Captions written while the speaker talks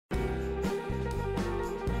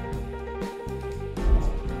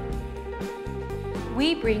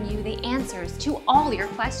we bring you the answers to all your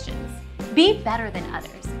questions. Be better than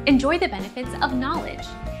others. Enjoy the benefits of knowledge.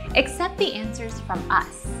 Accept the answers from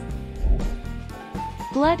us.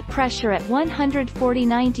 Blood pressure at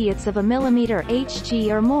 140/90ths of a millimeter Hg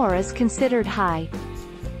or more is considered high.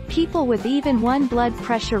 People with even one blood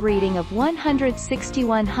pressure reading of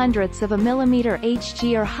 161/100ths of a millimeter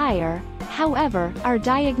Hg or higher, however, are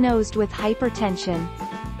diagnosed with hypertension.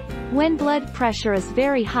 When blood pressure is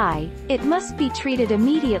very high, it must be treated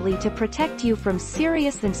immediately to protect you from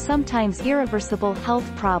serious and sometimes irreversible health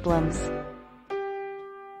problems.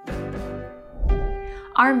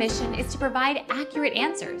 Our mission is to provide accurate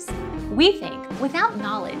answers. We think without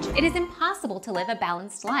knowledge, it is impossible to live a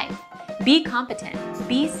balanced life. Be competent,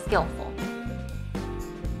 be skillful.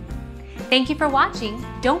 Thank you for watching.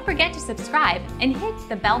 Don't forget to subscribe and hit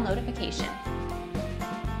the bell notification.